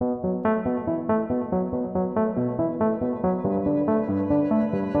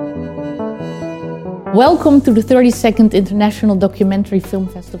Welcome to the 32nd International Documentary Film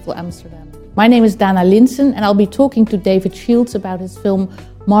Festival Amsterdam. My name is Dana Linssen and I'll be talking to David Shields about his film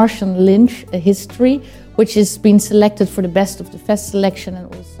Martian Lynch, A History, which has been selected for the Best of the Fest selection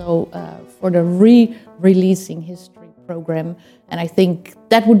and also for the re-releasing history program. And I think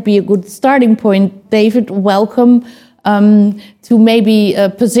that would be a good starting point. David, welcome to maybe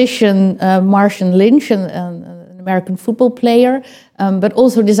position Martian Lynch, an American football player, but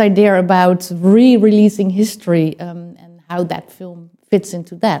also this idea about re-releasing history and how that film fits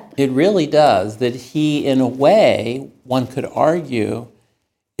into that. It really does. That he, in a way, one could argue,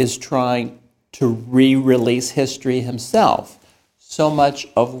 is trying to re-release history himself. So much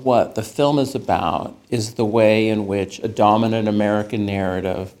of what the film is about is the way in which a dominant American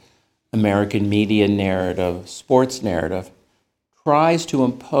narrative, American media narrative, sports narrative, tries to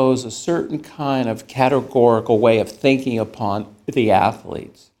impose a certain kind of categorical way of thinking upon the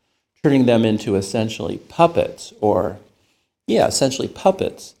athletes, turning them into essentially puppets essentially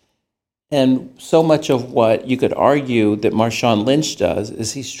puppets. And so much of what you could argue that Martian Lynch does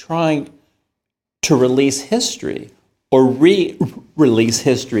is he's trying to release history or re-release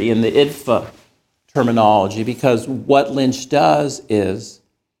history in the IDFA terminology, because what Lynch does is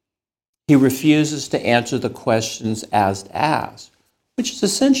he refuses to answer the questions as asked, which is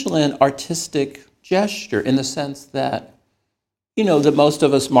essentially an artistic gesture in the sense that, that most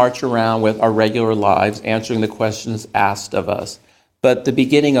of us march around with our regular lives answering the questions asked of us. But the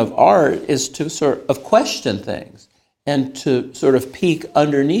beginning of art is to sort of question things and to sort of peek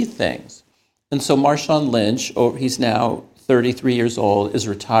underneath things. And so Martian Lynch, he's now 33 years old, is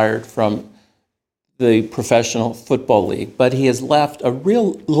retired from the Professional Football League, but he has left a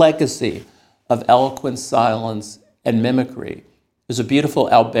real legacy of eloquent silence and mimicry. There's a beautiful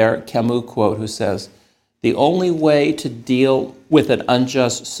Albert Camus quote who says, "The only way to deal with an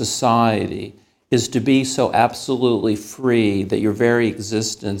unjust society is to be so absolutely free that your very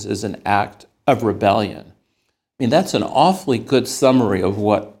existence is an act of rebellion." I mean, that's an awfully good summary of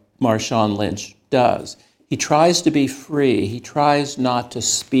what Martian Lynch does. He tries to be free. He tries not to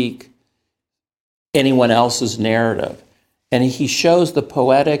speak anyone else's narrative. And he shows the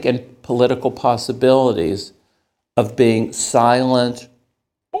poetic and political possibilities of being silent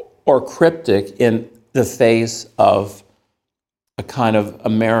or cryptic in the face of a kind of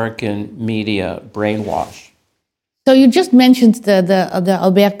American media brainwash. So you just mentioned the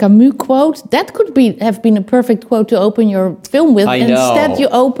Albert Camus quote. That could have been a perfect quote to open your film with. I know. Instead, you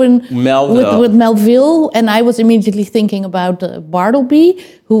open with Melville, and I was immediately thinking about Bartleby,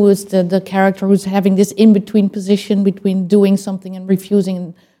 who is the character who's having this in-between position between doing something and refusing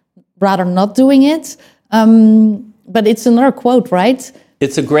and rather not doing it. But it's another quote, right?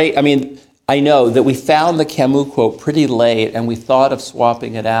 It's a great, I know that we found the Camus quote pretty late and we thought of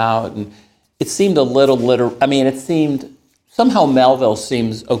swapping it out, and it seemed a little somehow Melville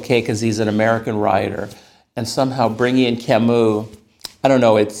seems okay because he's an American writer, and somehow bringing in Camus, I don't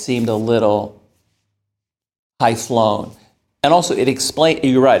know, it seemed a little high flown. And also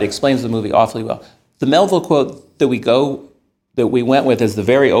you're right, it explains the movie awfully well. The Melville quote that we went with as the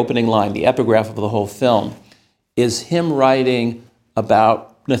very opening line, the epigraph of the whole film, is him writing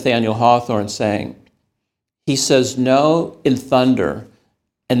about Nathaniel Hawthorne saying, he says no in thunder,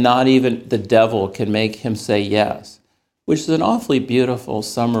 and not even the devil can make him say yes, which is an awfully beautiful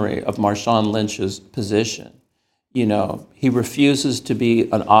summary of Martian Lynch's position. He refuses to be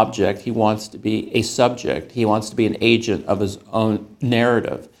an object. He wants to be a subject. He wants to be an agent of his own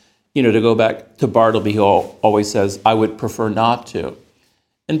narrative. To go back to Bartleby, who always says, "I would prefer not to."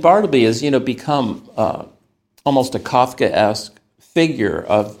 And Bartleby has, become almost a Kafkaesque figure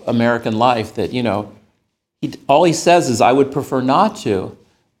of American life that, all he says is, "I would prefer not to,"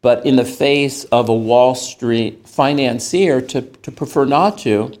 but in the face of a Wall Street financier, to prefer not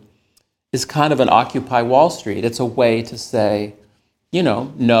to is kind of an Occupy Wall Street. It's a way to say,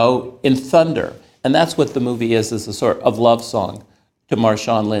 no in thunder. And that's what the movie is a sort of love song to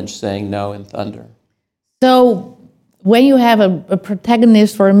Martian Lynch saying no in thunder. So when you have a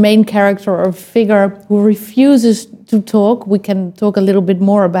protagonist or a main character or a figure who refuses to talk, we can talk a little bit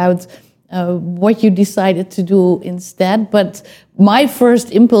more about what you decided to do instead. But my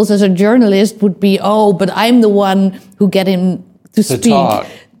first impulse as a journalist would be, but I'm the one who get him to speak. Talk.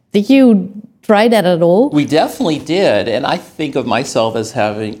 Did you try that at all? We definitely did. And I think of myself as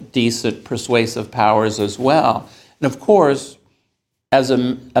having decent persuasive powers as well. And of course, as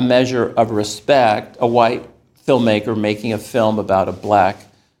a measure of respect, a white filmmaker making a film about a black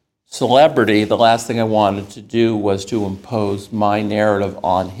celebrity, the last thing I wanted to do was to impose my narrative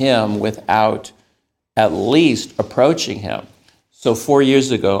on him without at least approaching him. So 4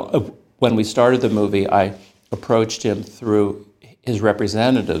 years ago, when we started the movie, I approached him through his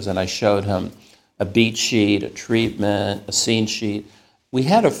representatives, and I showed him a beat sheet, a treatment, a scene sheet. We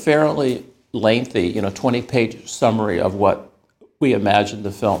had a fairly lengthy, 20-page summary of what we imagined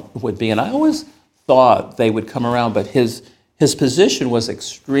the film would be, and I always thought they would come around, but his position was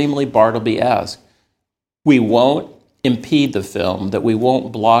extremely Bartleby-esque. We won't impede the film, that we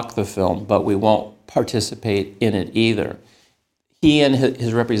won't block the film, but we won't participate in it either. He and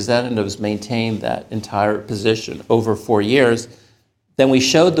his representatives maintained that entire position over 4 years. Then we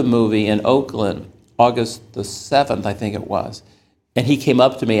showed the movie in Oakland, August the 7th, I think it was, and he came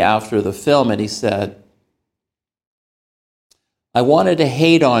up to me after the film and he said, I wanted to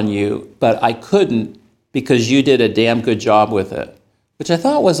hate on you, but I couldn't because you did a damn good job with it, which I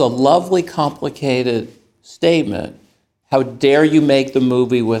thought was a lovely, complicated statement. How dare you make the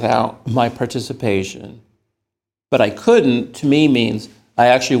movie without my participation? But I couldn't, to me, means I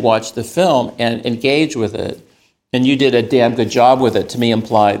actually watched the film and engaged with it, and you did a damn good job with it, to me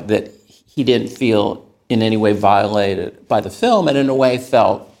implied that he didn't feel in any way violated by the film, and in a way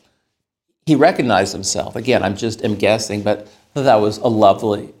felt he recognized himself. Again, I'm guessing, but that was a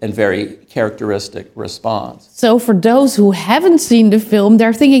lovely and very characteristic response. So for those who haven't seen the film,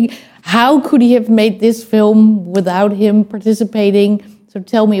 they're thinking, how could he have made this film without him participating? So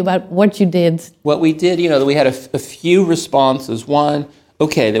tell me about what you did. What we did, we had a few responses. One,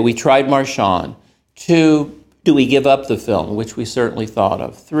 okay, that we tried Marchand. Two, do we give up the film, which we certainly thought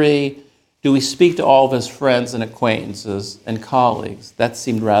of. Three, do we speak to all of his friends and acquaintances and colleagues? That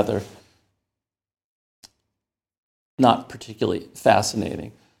seemed rather not particularly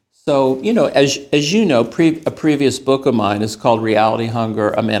fascinating. So, as you know, a previous book of mine is called Reality Hunger,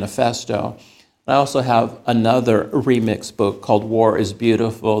 a Manifesto. I also have another remix book called War is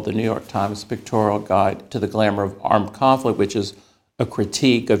Beautiful, the New York Times Pictorial Guide to the Glamour of Armed Conflict, which is a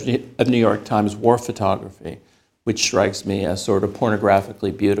critique of New York Times war photography, which strikes me as sort of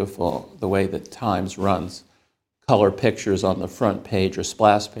pornographically beautiful, the way that Times runs color pictures on the front page or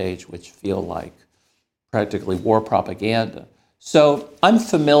splash page, which feel like practically war propaganda. So I'm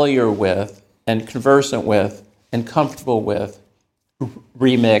familiar with and conversant with and comfortable with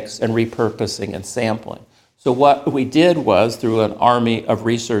remix and repurposing and sampling. So what we did was, through an army of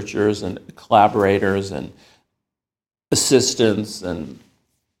researchers and collaborators and assistants, and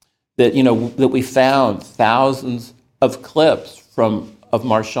that we found thousands of clips of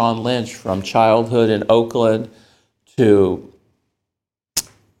Marshawn Lynch, from childhood in Oakland to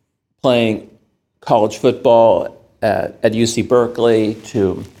playing college football at UC Berkeley,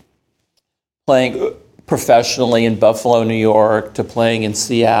 to playing professionally in Buffalo, New York, to playing in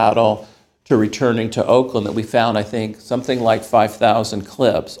Seattle, to returning to Oakland, that we found, I think, something like 5,000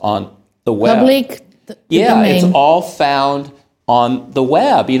 clips on the web. Public domain. It's all found on the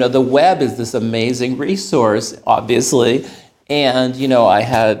web. The web is this amazing resource, obviously. And, I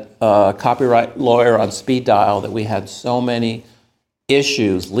had a copyright lawyer on speed dial that we had so many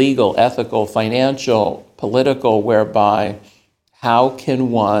issues, legal, ethical, financial, political, whereby how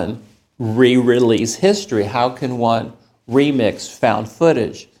can one re-release history? How can one remix found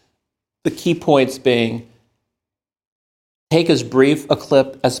footage? The key points being, take as brief a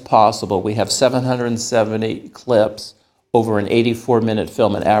clip as possible. We have 770 clips over an 84-minute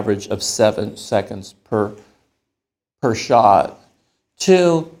film, an average of 7 seconds per shot.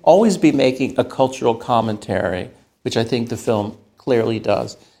 Two, always be making a cultural commentary, which I think the film clearly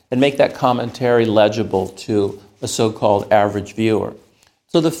does, and make that commentary legible to a so-called average viewer.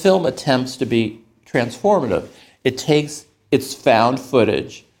 So the film attempts to be transformative. It takes its found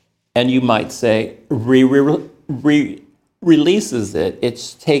footage, and you might say releases it.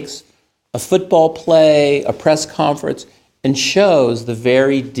 It takes a football play, a press conference, and shows the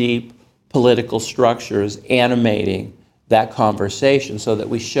very deep political structures animating that conversation, so that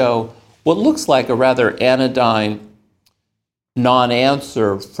we show what looks like a rather anodyne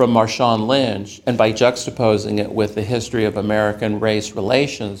non-answer from Marshawn Lynch, and by juxtaposing it with the history of American race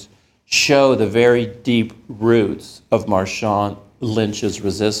relations, show the very deep roots of Marshawn Lynch's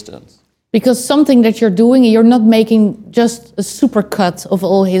resistance. Because something that you're doing, you're not making just a supercut of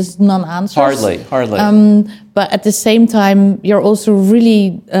all his non-answers. Hardly. But at the same time, you're also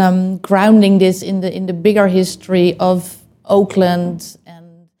really grounding this in the bigger history of Oakland and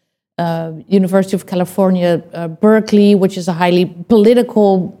University of California, Berkeley, which is a highly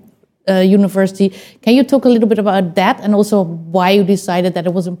political university. Can you talk a little bit about that, and also why you decided that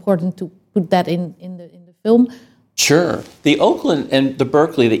it was important to put that in the film? Sure. The Oakland and the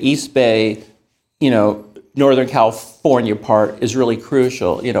Berkeley, the East Bay, Northern California part is really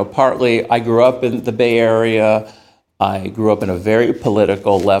crucial. Partly I grew up in the Bay Area. I grew up in a very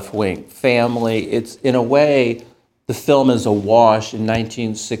political left-wing family. It's, in a way, the film is awash in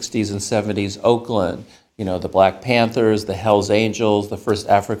 1960s and 70s Oakland. You know, the Black Panthers, the Hells Angels, the first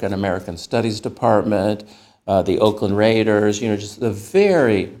African American Studies Department, the Oakland Raiders, you know, just the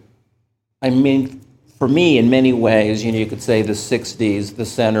very, I mean, for me, in many ways, you know, you could say the 60s, the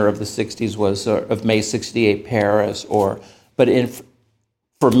center of the 60s was sort of May 68 Paris, for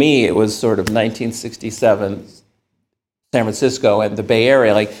me, it was sort of 1967 San Francisco and the Bay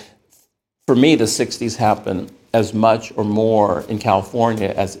Area. Like, for me, the 60s happened as much or more in California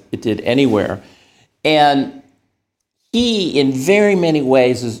as it did anywhere. And he, in very many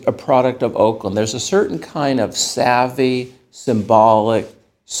ways, is a product of Oakland. There's a certain kind of savvy, symbolic,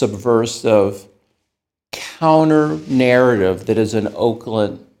 subversive, counter-narrative that is an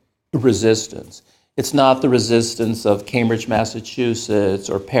Oakland resistance. It's not the resistance of Cambridge, Massachusetts,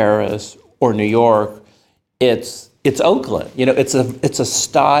 or Paris, or New York. It's Oakland. You know, it's a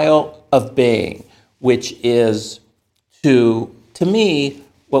style of being, which is to me,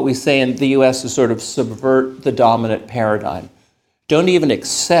 what we say in the U.S. is sort of subvert the dominant paradigm. Don't even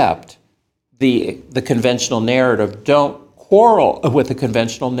accept the conventional narrative. Don't quarrel with the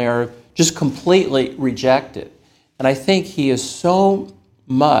conventional narrative. Just completely reject it. And I think he is so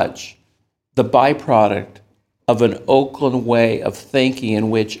much the byproduct of an Oakland way of thinking in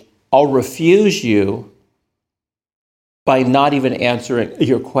which I'll refuse you by not even answering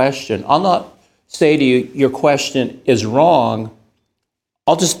your question. I'll not say to you, your question is wrong.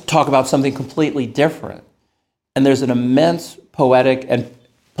 I'll just talk about something completely different. And there's an immense poetic and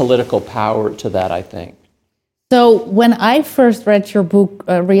political power to that, I think. So when I first read your book,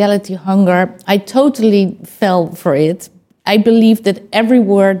 Reality Hunger, I totally fell for it. I believed that every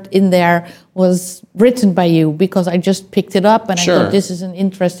word in there was written by you because I just picked it up and I thought this is an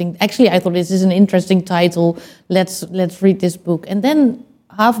interesting, actually I thought this is an interesting title, let's read this book. And then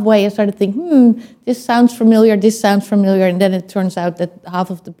halfway I started thinking, this sounds familiar, and then it turns out that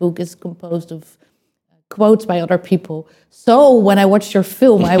half of the book is composed of quotes by other people. So when I watched your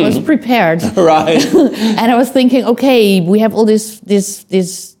film, I was prepared. Right. And I was thinking, okay, we have all this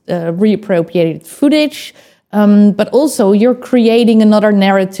reappropriated footage, but also you're creating another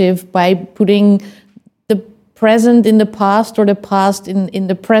narrative by putting the present in the past or the past in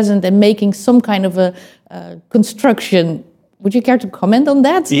the present and making some kind of a construction. Would you care to comment on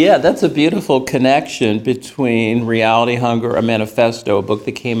that? Yeah, that's a beautiful connection between Reality Hunger, a manifesto, a book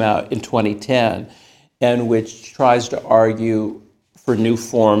that came out in 2010, and which tries to argue for new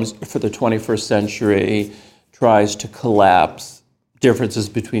forms for the 21st century, tries to collapse differences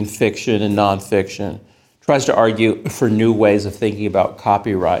between fiction and nonfiction, tries to argue for new ways of thinking about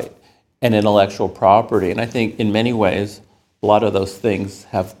copyright and intellectual property. And I think in many ways, a lot of those things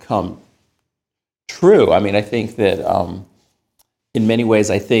have come true. I mean, I think that in many ways,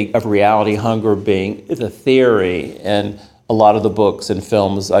 I think of Reality Hunger being the theory, and a lot of the books and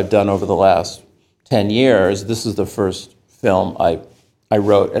films I've done over the last 10 years, this is the first film I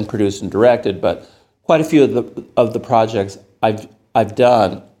wrote and produced and directed, but quite a few of the projects I've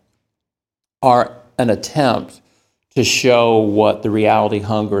done are an attempt to show what the Reality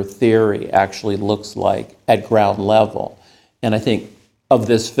Hunger theory actually looks like at ground level. And I think of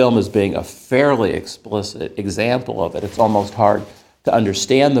this film as being a fairly explicit example of it. It's almost hard to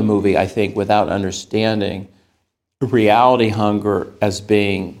understand the movie, I think, without understanding Reality Hunger as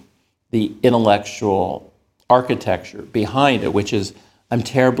being the intellectual architecture behind it, which is, I'm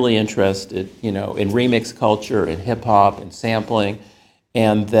terribly interested, you know, in remix culture, in hip hop, and sampling,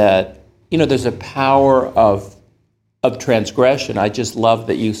 and that, you know, there's a power of transgression. I just love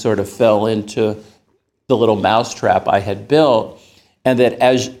that you sort of fell into the little mousetrap I had built, and that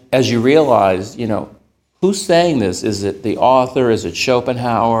as you realize, you know, who's saying this? Is it the author? Is it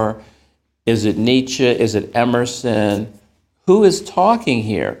Schopenhauer? Is it Nietzsche? Is it Emerson? Who is talking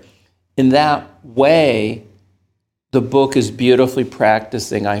here? In that way, the book is beautifully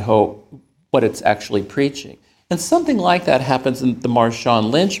practicing, I hope, what it's actually preaching. And something like that happens in the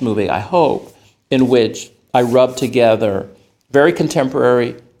Marshawn Lynch movie, I hope, in which I rub together very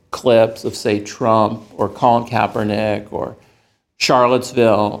contemporary clips of, say, Trump or Colin Kaepernick or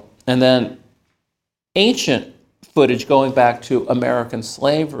Charlottesville, and then ancient footage going back to American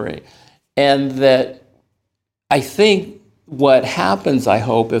slavery. And that I think what happens, I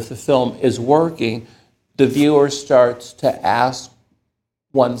hope, if the film is working, the viewer starts to ask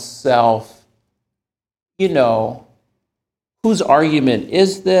oneself, you know, whose argument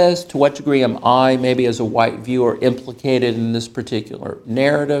is this? To what degree am I, maybe as a white viewer, implicated in this particular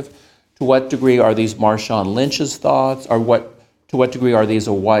narrative? To what degree are these Marshawn Lynch's thoughts? To what degree are these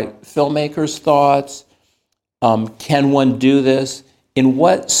a white filmmaker's thoughts? Can one do this? In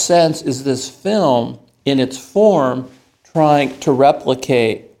what sense is this film, in its form, trying to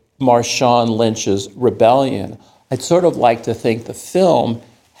replicate Marshawn Lynch's Rebellion? I'd sort of like to think the film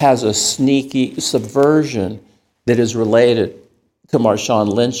has a sneaky subversion that is related to Marshawn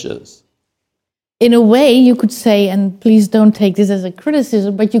Lynch's. In a way, you could say, and please don't take this as a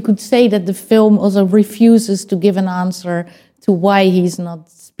criticism, but you could say that the film also refuses to give an answer to why he's not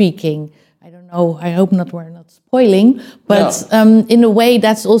speaking. I don't know, I hope not, we're not spoiling, but no. In a way,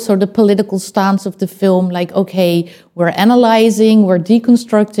 that's also the political stance of the film, like, okay, we're analyzing, we're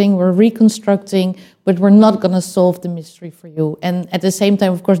deconstructing, we're reconstructing, but we're not going to solve the mystery for you. And at the same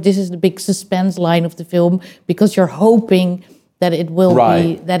time, of course, this is the big suspense line of the film, because you're hoping that it will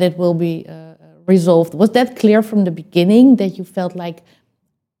be resolved. Was that clear from the beginning, that you felt like,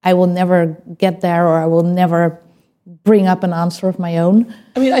 I will never get there, or I will never bring up an answer of my own?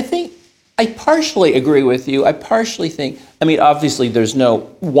 I mean, I think I partially agree with you. I partially think, I mean, obviously there's no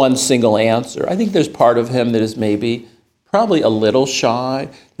one single answer. I think there's part of him that is probably a little shy.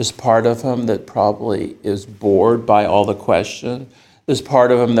 There's part of him that probably is bored by all the questions. There's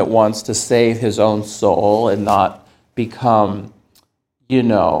part of him that wants to save his own soul and not become,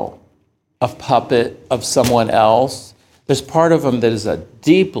 a puppet of someone else. There's part of him that is a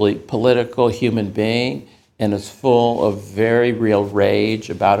deeply political human being and is full of very real rage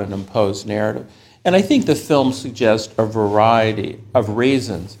about an imposed narrative. And I think the film suggests a variety of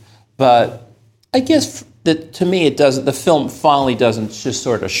reasons, but I guess that to me the film finally doesn't just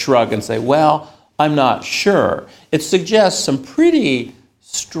sort of shrug and say, well, I'm not sure. It suggests some pretty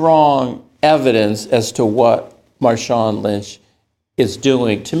strong evidence as to what Marshawn Lynch is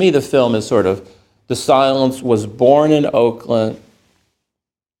doing. To me, the film is sort of, The Silence was born in Oakland,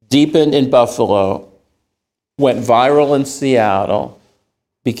 deepened in Buffalo, went viral in Seattle,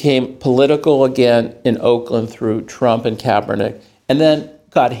 became political again in Oakland through Trump and Kaepernick, and then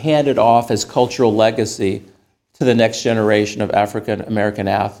got handed off as cultural legacy to the next generation of African American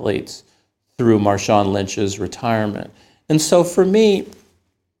athletes through Marshawn Lynch's retirement. And so for me,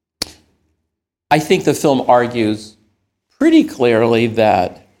 I think the film argues pretty clearly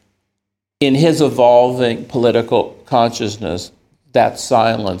that in his evolving political consciousness, that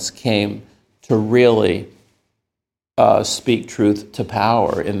silence came to really speak truth to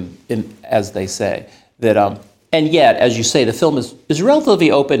power, in as they say. And yet, as you say, the film is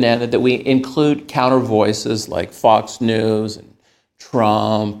relatively open-ended, that we include counter voices like Fox News and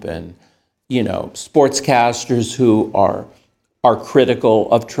Trump and, sportscasters who are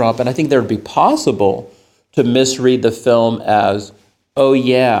critical of Trump. And I think that it would be possible to misread the film as, oh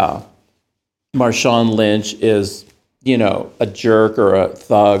yeah, Marshawn Lynch is, a jerk or a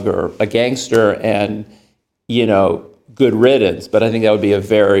thug or a gangster, and, good riddance. But I think that would be a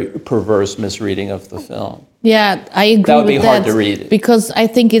very perverse misreading of the film. Yeah, I agree with that. That would be hard to read. Because I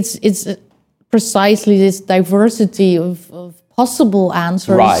think it's precisely this diversity of possible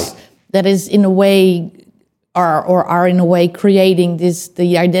answers that is in a way, are in a way creating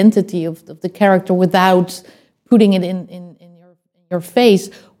the identity of the character without putting it in your face.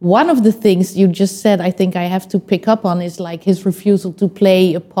 One of the things you just said, I think I have to pick up on, is like his refusal to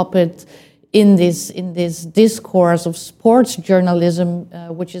play a puppet in this discourse of sports journalism,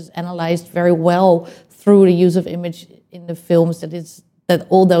 which is analyzed very well through the use of image in the films. That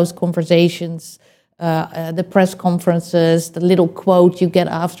all those conversations, the press conferences, the little quote you get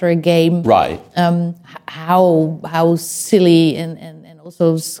after a game, how silly and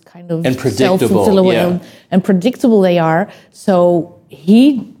also kind of and predictable, and predictable they are. So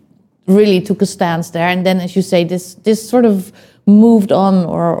he really took a stance there, and then, as you say, this sort of moved on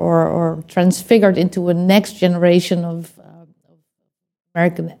or transfigured into a next generation of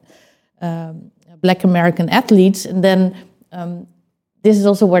Black American athletes, and then this is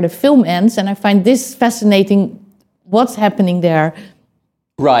also where the film ends, and I find this fascinating. What's happening there?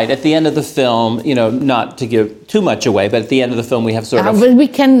 Right, at the end of the film, not to give too much away, but at the end of the film we have sort of... But we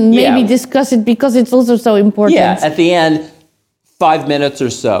can maybe discuss it because it's also so important. Yeah, at the end, 5 minutes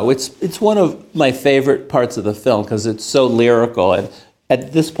or so. It's one of my favorite parts of the film because it's so lyrical, and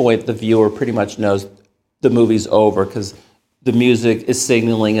at this point the viewer pretty much knows the movie's over because the music is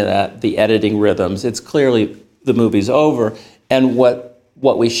signaling that, the editing rhythms. It's clearly the movie's over, and what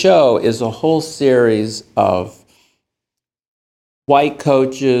we show is a whole series of white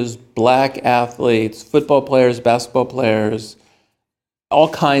coaches, black athletes, football players, basketball players, all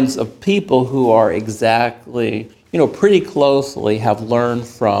kinds of people who are exactly, pretty closely have learned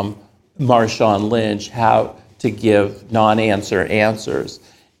from Marshawn Lynch how to give non-answer answers.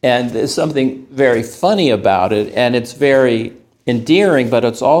 And there's something very funny about it, and it's very endearing, but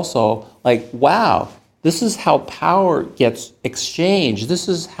it's also like, wow, This is how power gets exchanged. This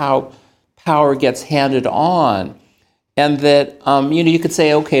is how power gets handed on. And that, you could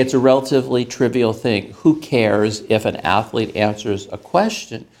say, okay, it's a relatively trivial thing. Who cares if an athlete answers a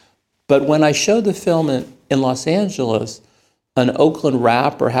question? But when I showed the film in Los Angeles, an Oakland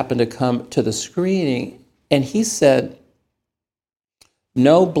rapper happened to come to the screening, and he said,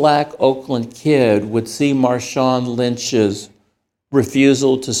 no black Oakland kid would see Marshawn Lynch's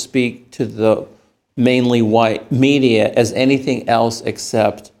refusal to speak to the mainly white media as anything else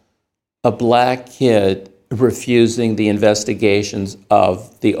except a black kid refusing the investigations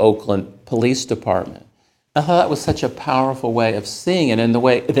of the Oakland Police Department. I thought that was such a powerful way of seeing it, and the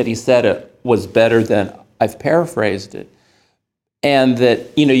way that he said it was better than I've paraphrased it. And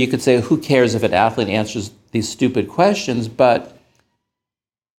that, you could say, who cares if an athlete answers these stupid questions, but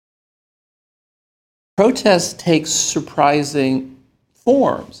protest takes surprising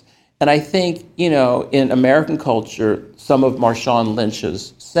forms. And I think, in American culture, some of Marshawn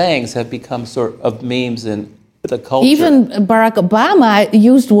Lynch's sayings have become sort of memes in the culture. Even Barack Obama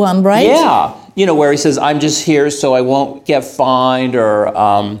used one, right? Yeah, where he says, I'm just here so I won't get fined,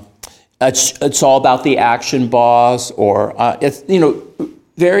 or it's all about the action boss, or,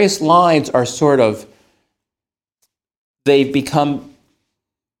 various lines are sort of, they become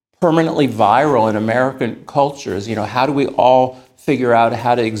permanently viral in American cultures. How do we all figure out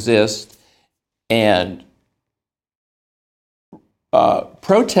how to exist and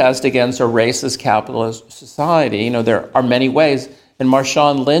protest against a racist capitalist society? There are many ways. And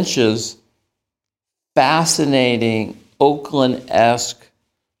Marshawn Lynch's fascinating Oakland-esque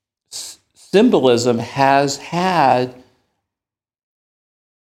symbolism has had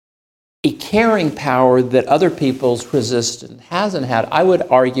a carrying power that other people's resistance hasn't had. I would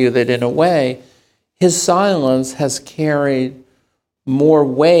argue that in a way, his silence has carried more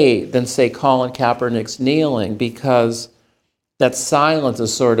weight than, say, Colin Kaepernick's kneeling, because that silence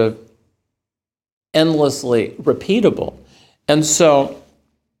is sort of endlessly repeatable. And so,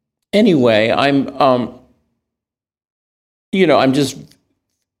 anyway, I'm just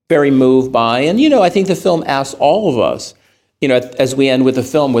very moved by, and I think the film asks all of us, as we end with the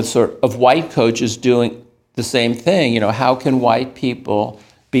film, with sort of white coaches doing the same thing. How can white people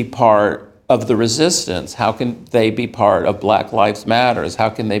be part of the resistance? How can they be part of Black Lives Matters? How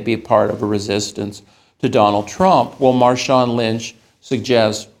can they be part of a resistance to Donald Trump? Well, Marshawn Lynch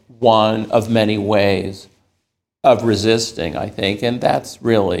suggests one of many ways of resisting, I think, and that's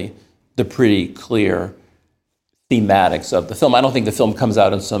really the pretty clear thematics of the film. I don't think the film comes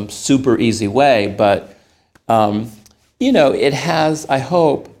out in some super easy way, but it has, I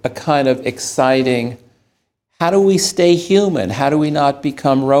hope, a kind of exciting, how do we stay human? How do we not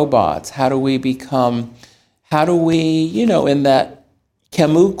become robots? How do we, in that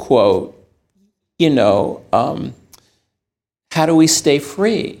Camus quote, how do we stay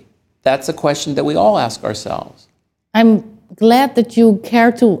free? That's a question that we all ask ourselves. I'm glad that you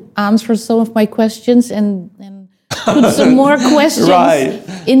care to answer some of my questions and put some more questions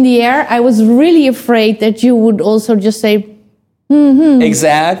in the air. I was really afraid that you would also just say,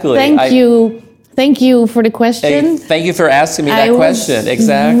 Exactly. Thank you for the question. Hey, thank you for asking me that question.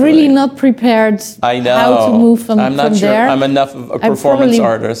 Exactly. I was really not prepared how to move from I'm not sure there. I'm enough of a performance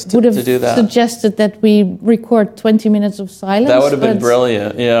artist to do that. I would have suggested that we record 20 minutes of silence. That would have been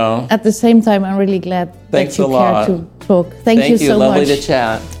brilliant, yeah. At the same time, I'm really glad that you care to talk. Thank you so much. Lovely to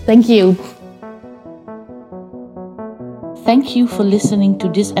chat. Thank you. Thank you for listening to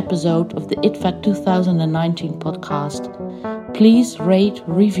this episode of the IDFA 2019 podcast. Please rate,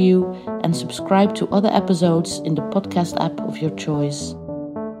 review, and subscribe to other episodes in the podcast app of your choice.